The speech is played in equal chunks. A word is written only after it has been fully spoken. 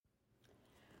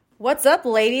What's up,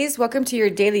 ladies? Welcome to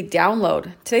your daily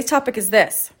download. Today's topic is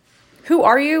this: who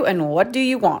are you and what do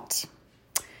you want?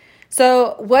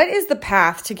 So, what is the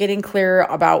path to getting clear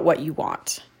about what you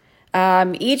want?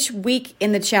 Each week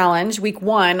in the challenge, week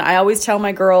 1, I always tell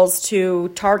my girls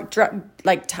to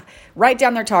write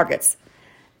down their targets,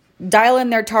 dial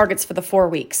in their targets for the 4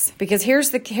 weeks. Because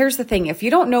here's the thing: if you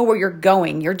don't know where you're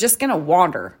going, you're just gonna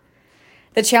wander.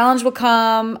 The challenge will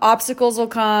come, obstacles will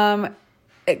come,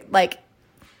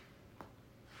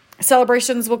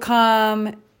 celebrations will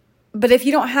come, but if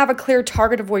you don't have a clear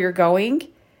target of where you're going,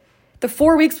 the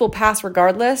 4 weeks will pass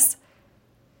regardless.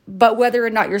 But whether or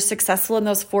not you're successful in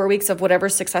those 4 weeks of whatever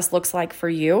success looks like for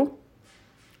you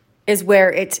is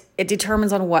where it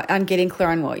determines on getting clear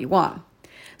on what you want.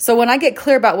 So when I get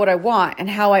clear about what I want and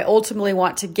how I ultimately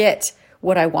want to get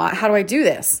what I want, how do I do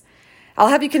this? I'll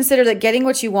have you consider that getting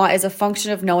what you want is a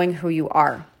function of knowing who you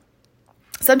are.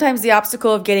 Sometimes the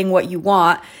obstacle of getting what you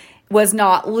want it's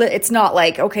not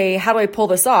like, okay, how do I pull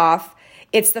this off?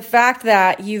 It's the fact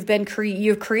that you've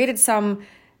created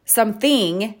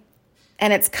something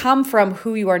and it's come from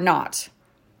who you are not.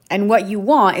 And what you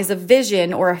want is a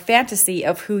vision or a fantasy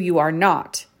of who you are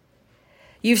not.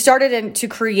 You've started to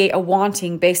create a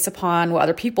wanting based upon what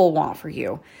other people want for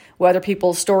you, what other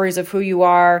people's stories of who you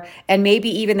are, and maybe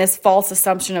even this false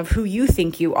assumption of who you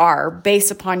think you are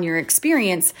based upon your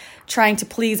experience trying to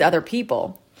please other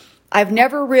people. I've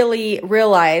never really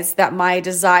realized that my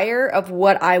desire of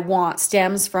what I want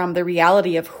stems from the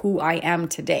reality of who I am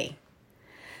today.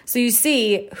 So you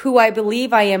see, who I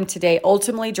believe I am today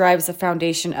ultimately drives the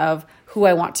foundation of who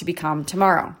I want to become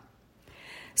tomorrow.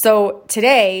 So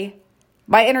today,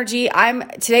 my energy,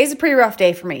 today's a pretty rough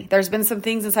day for me. There's been some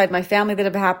things inside my family that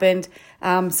have happened,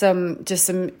 some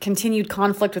continued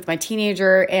conflict with my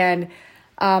teenager. And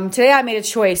today I made a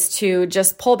choice to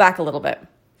just pull back a little bit.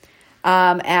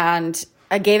 And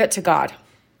I gave it to God.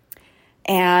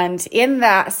 And in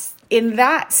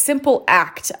that simple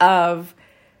act of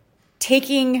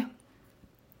taking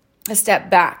a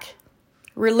step back,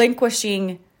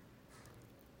 relinquishing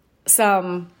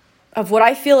some of what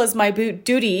I feel is my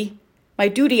duty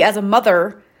as a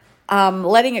mother,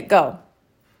 letting it go.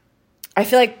 I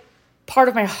feel like part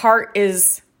of my heart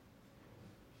is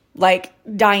like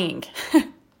dying.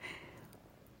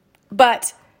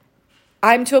 But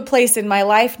I'm to a place in my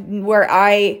life where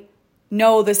I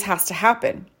know this has to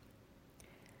happen.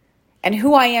 And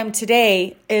who I am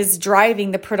today is driving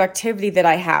the productivity that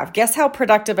I have. Guess how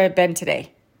productive I've been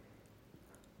today?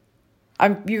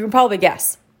 You can probably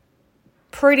guess.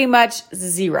 Pretty much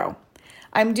zero.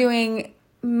 I'm doing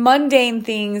mundane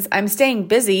things. I'm staying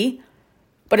busy.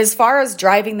 But as far as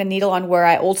driving the needle on where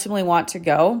I ultimately want to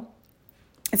go,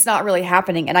 it's not really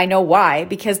happening. And I know why.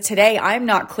 Because today I'm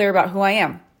not clear about who I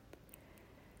am.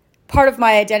 Part of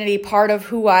my identity, part of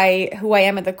who I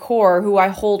am at the core, who I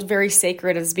hold very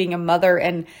sacred as being a mother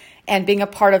and being a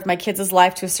part of my kids'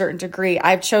 life to a certain degree.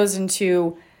 I've chosen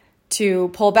to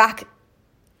pull back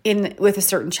with a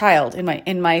certain child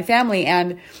in my family.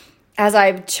 And as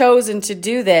I've chosen to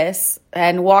do this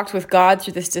and walked with God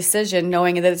through this decision,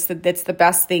 knowing that it's the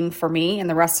best thing for me and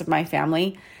the rest of my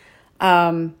family,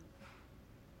 who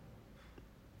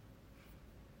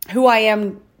I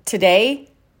am today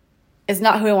is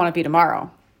not who I want to be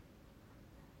tomorrow.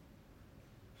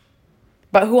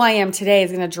 But who I am today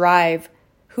is going to drive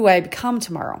who I become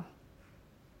tomorrow.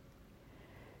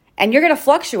 And you're going to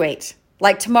fluctuate.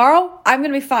 Like tomorrow, I'm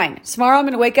going to be fine. Tomorrow, I'm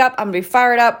going to wake up. I'm going to be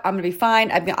fired up. I'm going to be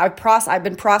fine. I've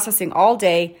been processing all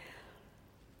day.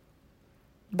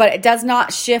 But it does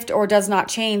not shift or does not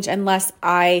change unless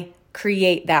I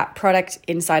create that product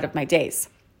inside of my days.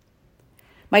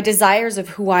 My desires of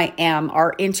who I am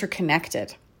are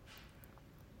interconnected.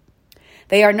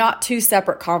 They are not two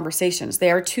separate conversations.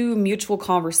 They are two mutual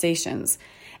conversations.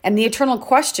 And the eternal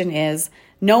question is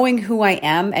knowing who I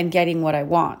am and getting what I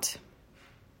want.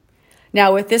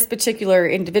 Now, with this particular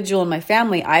individual in my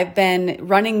family, I've been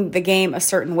running the game a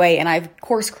certain way, and I've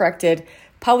course corrected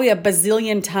probably a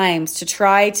bazillion times to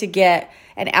try to get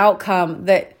an outcome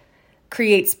that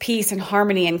creates peace and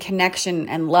harmony and connection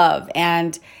and love.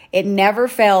 And it never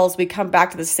fails. We come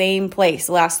back to the same place.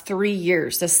 The last 3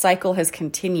 years, this cycle has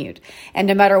continued. And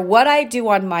no matter what I do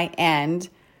on my end,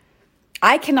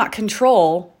 I cannot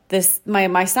control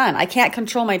my son. I can't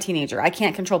control my teenager. I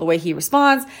can't control the way he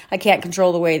responds. I can't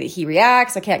control the way that he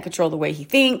reacts. I can't control the way he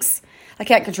thinks. I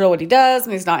can't control what he does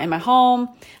when he's not in my home.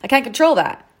 I can't control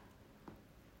that.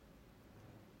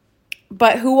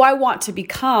 But who I want to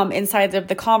become inside of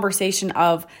the conversation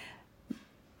of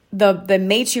the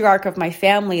matriarch of my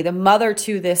family, the mother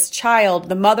to this child,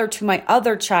 the mother to my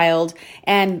other child,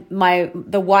 and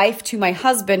the wife to my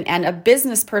husband, and a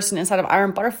business person inside of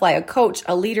Iron Butterfly, a coach,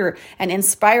 a leader, an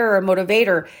inspirer, a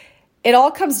motivator. It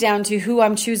all comes down to who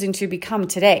I'm choosing to become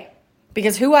today,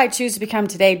 because who I choose to become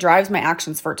today drives my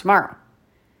actions for tomorrow.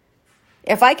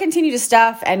 If I continue to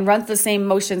stuff and run through the same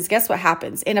motions, guess what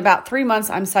happens? In about 3 months,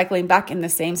 I'm cycling back in the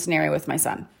same scenario with my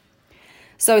son.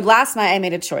 So last night I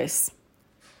made a choice.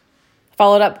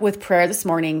 Followed up with prayer this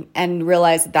morning and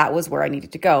realized that was where I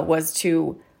needed to go, was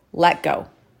to let go.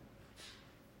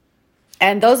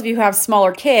 And those of you who have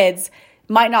smaller kids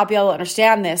might not be able to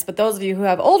understand this, but those of you who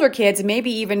have older kids, and maybe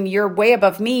even you're way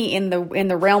above me in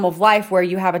the realm of life where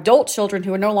you have adult children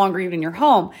who are no longer even in your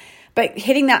home, but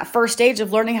hitting that first stage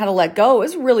of learning how to let go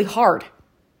is really hard.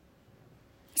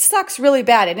 It sucks really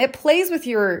bad, and it plays with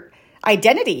your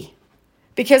identity.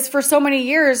 Because for so many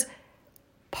years,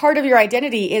 part of your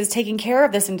identity is taking care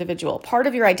of this individual. Part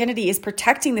of your identity is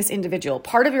protecting this individual.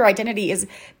 Part of your identity is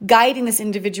guiding this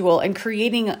individual and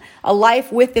creating a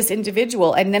life with this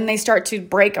individual. And then they start to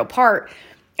break apart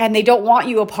and they don't want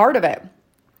you a part of it.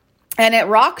 And it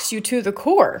rocks you to the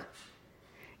core.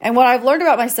 And what I've learned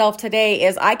about myself today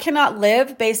is I cannot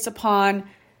live based upon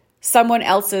someone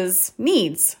else's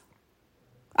needs.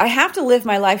 I have to live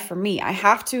my life for me. I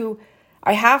have to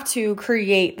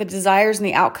create the desires and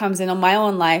the outcomes in my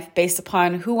own life based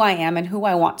upon who I am and who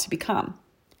I want to become.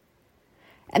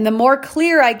 And the more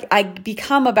clear I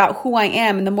become about who I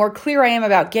am, and the more clear I am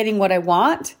about getting what I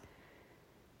want,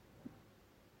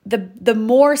 the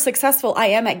more successful I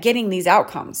am at getting these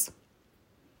outcomes.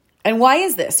 And why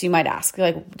is this, you might ask?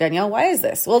 You're like, Danielle, why is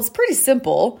this? Well, it's pretty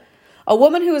simple. A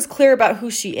woman who is clear about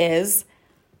who she is,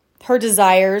 her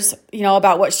desires,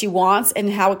 about what she wants and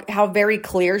how very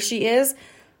clear she is.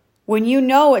 When you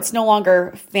know it's no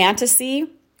longer fantasy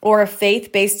or a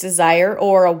faith-based desire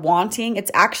or a wanting,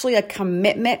 it's actually a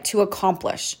commitment to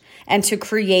accomplish and to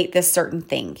create this certain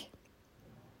thing.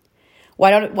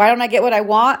 Why don't I get what I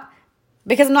want?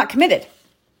 Because I'm not committed.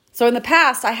 So in the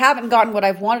past, I haven't gotten what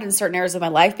I've wanted in certain areas of my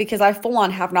life because I full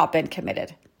on have not been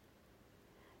committed.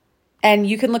 And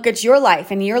you can look at your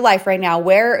life right now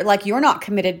where you're not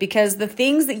committed because the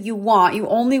things that you want, you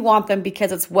only want them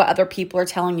because it's what other people are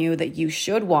telling you that you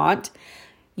should want,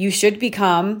 you should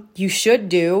become, you should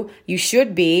do, you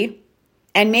should be.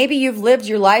 And maybe you've lived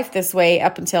your life this way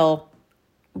up until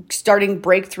starting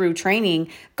breakthrough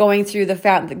training, going through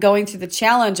the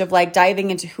challenge of diving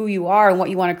into who you are and what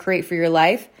you want to create for your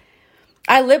life.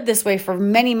 I lived this way for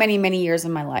many, many, many years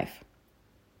in my life.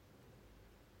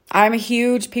 I'm a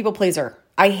huge people pleaser.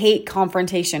 I hate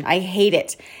confrontation. I hate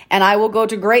it. And I will go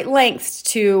to great lengths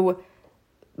to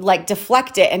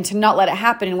deflect it and to not let it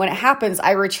happen. And when it happens,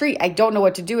 I retreat. I don't know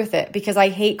what to do with it because I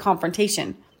hate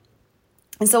confrontation.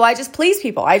 And so I just please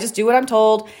people. I just do what I'm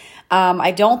told.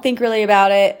 I don't think really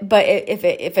about it. But if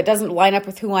it doesn't line up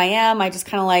with who I am, I just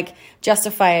kind of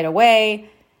justify it away.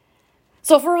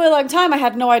 So for a really long time, I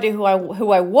had no idea who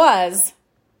I was.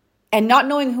 And not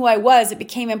knowing who I was, it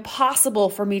became impossible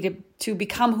for me to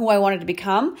become who I wanted to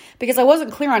become because I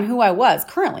wasn't clear on who I was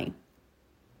currently.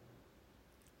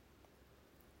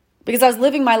 Because I was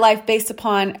living my life based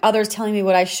upon others telling me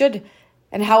what I should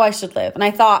and how I should live. And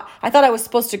I thought I was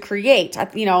supposed to create, I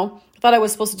thought I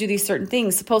was supposed to do these certain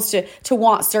things, supposed to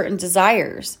want certain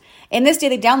desires. In this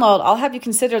daily download, I'll have you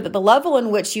consider that the level in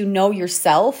which you know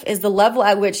yourself is the level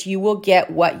at which you will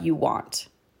get what you want.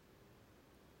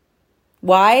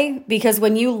 Why? Because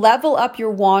when you level up your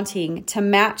wanting to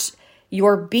match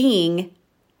your being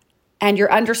and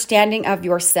your understanding of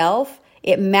yourself,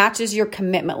 it matches your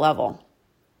commitment level.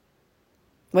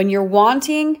 When your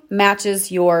wanting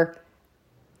matches your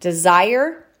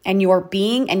desire and your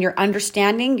being and your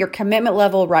understanding, your commitment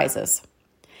level rises.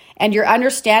 And your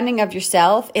understanding of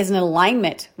yourself is in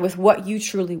alignment with what you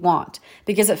truly want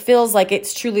because it feels like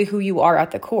it's truly who you are at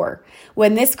the core.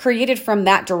 When this created from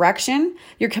that direction,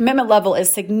 your commitment level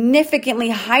is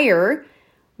significantly higher.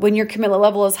 When your commitment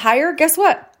level is higher, guess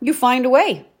what? You find a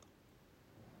way.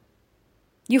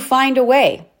 You find a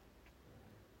way.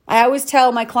 I always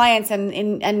tell my clients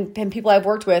and people I've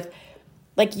worked with,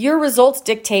 your results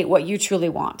dictate what you truly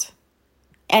want.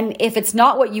 And if it's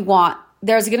not what you want,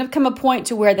 there's going to come a point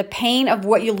to where the pain of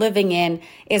what you're living in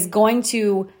is going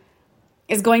to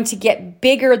get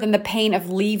bigger than the pain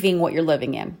of leaving what you're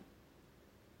living in.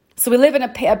 So we live in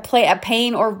a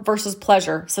pain or versus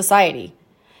pleasure society.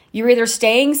 You're either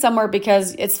staying somewhere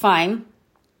because it's fine,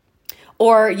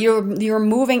 or you're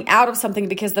moving out of something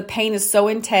because the pain is so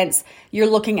intense. You're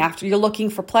looking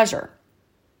for pleasure.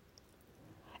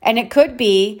 And it could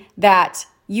be that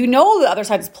You know the other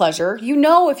side is pleasure. You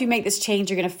know if you make this change,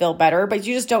 you're going to feel better, but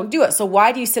you just don't do it. So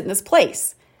why do you sit in this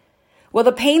place? Well,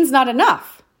 the pain's not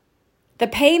enough. The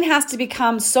pain has to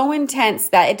become so intense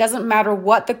that it doesn't matter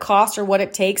what the cost or what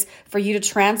it takes for you to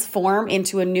transform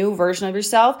into a new version of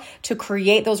yourself, to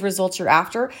create those results you're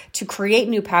after, to create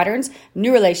new patterns,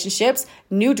 new relationships,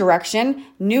 new direction,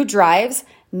 new drives,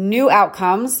 new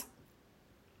outcomes.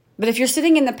 But if you're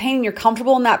sitting in the pain and you're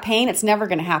comfortable in that pain, it's never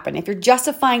going to happen. If you're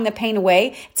justifying the pain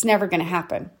away, it's never going to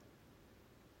happen.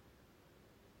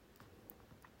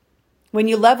 When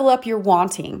you level up your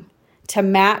wanting to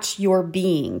match your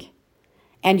being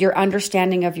and your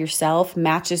understanding of yourself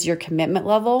matches your commitment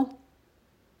level,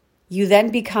 you then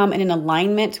become in an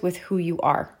alignment with who you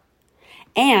are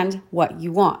and what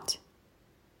you want.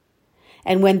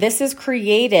 And when this is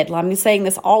created, I'm saying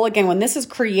this all again, when this is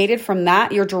created from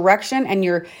that, your direction and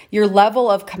your level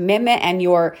of commitment and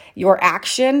your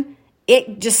action,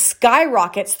 it just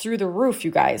skyrockets through the roof,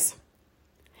 you guys.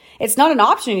 It's not an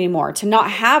option anymore to not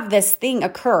have this thing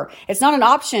occur. It's not an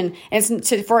option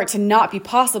for it to not be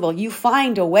possible. You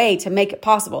find a way to make it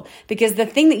possible because the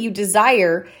thing that you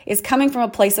desire is coming from a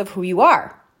place of who you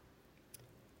are.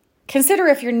 Consider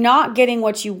if you're not getting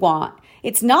what you want,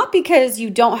 it's not because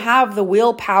you don't have the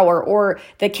willpower or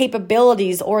the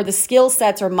capabilities or the skill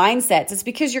sets or mindsets. It's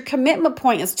because your commitment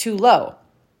point is too low.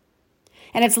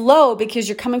 And it's low because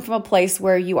you're coming from a place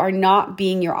where you are not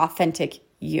being your authentic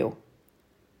you.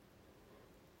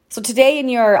 So today in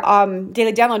your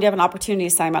daily download, you have an opportunity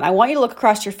assignment. I want you to look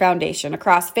across your foundation,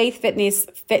 across faith,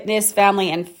 fitness, family,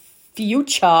 and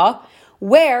future.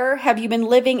 Where have you been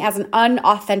living as an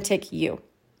unauthentic you?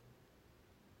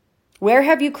 Where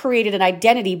have you created an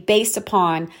identity based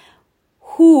upon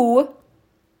who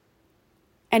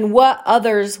and what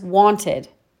others wanted,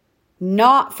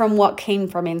 not from what came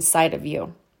from inside of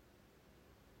you?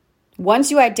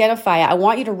 Once you identify it, I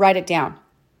want you to write it down.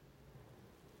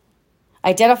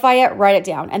 Identify it, write it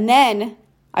down. And then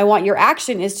I want your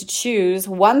action is to choose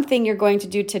one thing you're going to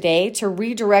do today to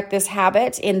redirect this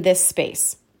habit in this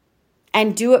space.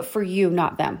 And do it for you,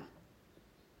 not them.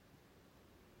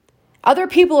 Other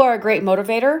people are a great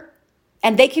motivator,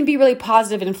 and they can be really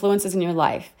positive influences in your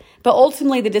life. But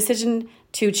ultimately, the decision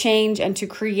to change and to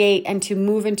create and to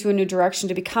move into a new direction,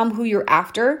 to become who you're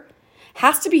after,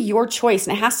 has to be your choice,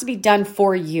 and it has to be done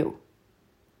for you.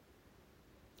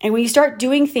 And when you start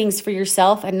doing things for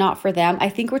yourself and not for them, I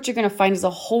think what you're going to find is a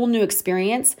whole new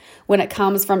experience when it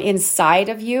comes from inside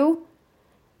of you,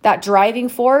 that driving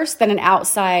force, than an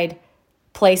outside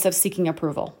place of seeking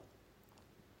approval.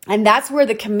 And that's where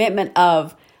the commitment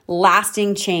of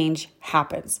lasting change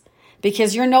happens,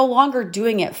 because you're no longer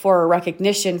doing it for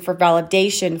recognition, for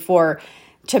validation,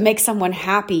 to make someone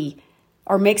happy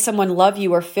or make someone love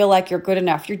you or feel like you're good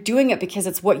enough. You're doing it because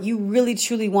it's what you really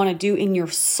truly want to do in your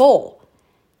soul.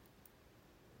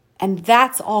 And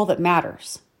that's all that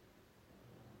matters.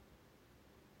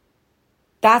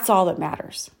 That's all that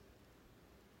matters.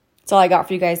 That's all I got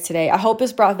for you guys today. I hope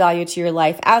this brought value to your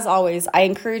life. As always, I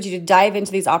encourage you to dive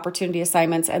into these opportunity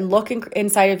assignments and look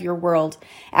inside of your world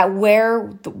at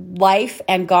where life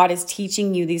and God is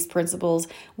teaching you these principles,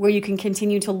 where you can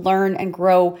continue to learn and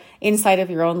grow inside of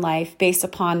your own life based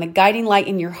upon the guiding light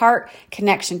in your heart,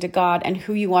 connection to God, and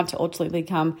who you want to ultimately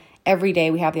become. Every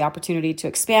day we have the opportunity to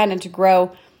expand and to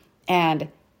grow. And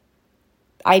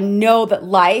I know that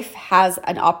life has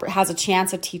a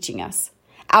chance of teaching us.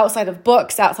 Outside of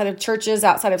books, outside of churches,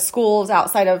 outside of schools,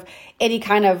 outside of any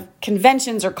kind of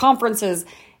conventions or conferences,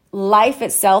 life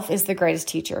itself is the greatest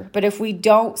teacher. But if we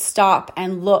don't stop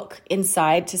and look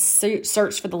inside to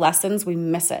search for the lessons, we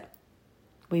miss it.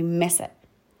 We miss it.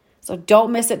 So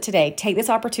don't miss it today. Take this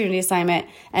opportunity assignment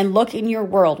and look in your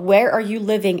world. Where are you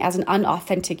living as an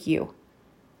unauthentic you?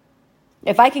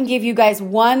 If I can give you guys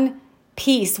one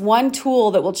piece, one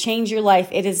tool that will change your life,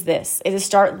 it is this. It is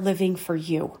start living for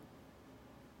you.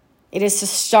 It is to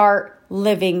start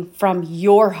living from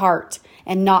your heart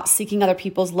and not seeking other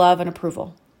people's love and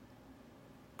approval.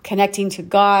 Connecting to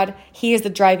God. He is the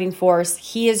driving force.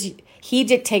 He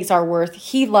dictates our worth.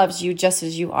 He loves you just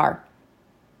as you are.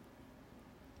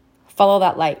 Follow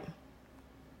that light.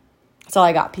 That's all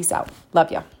I got. Peace out.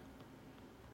 Love you.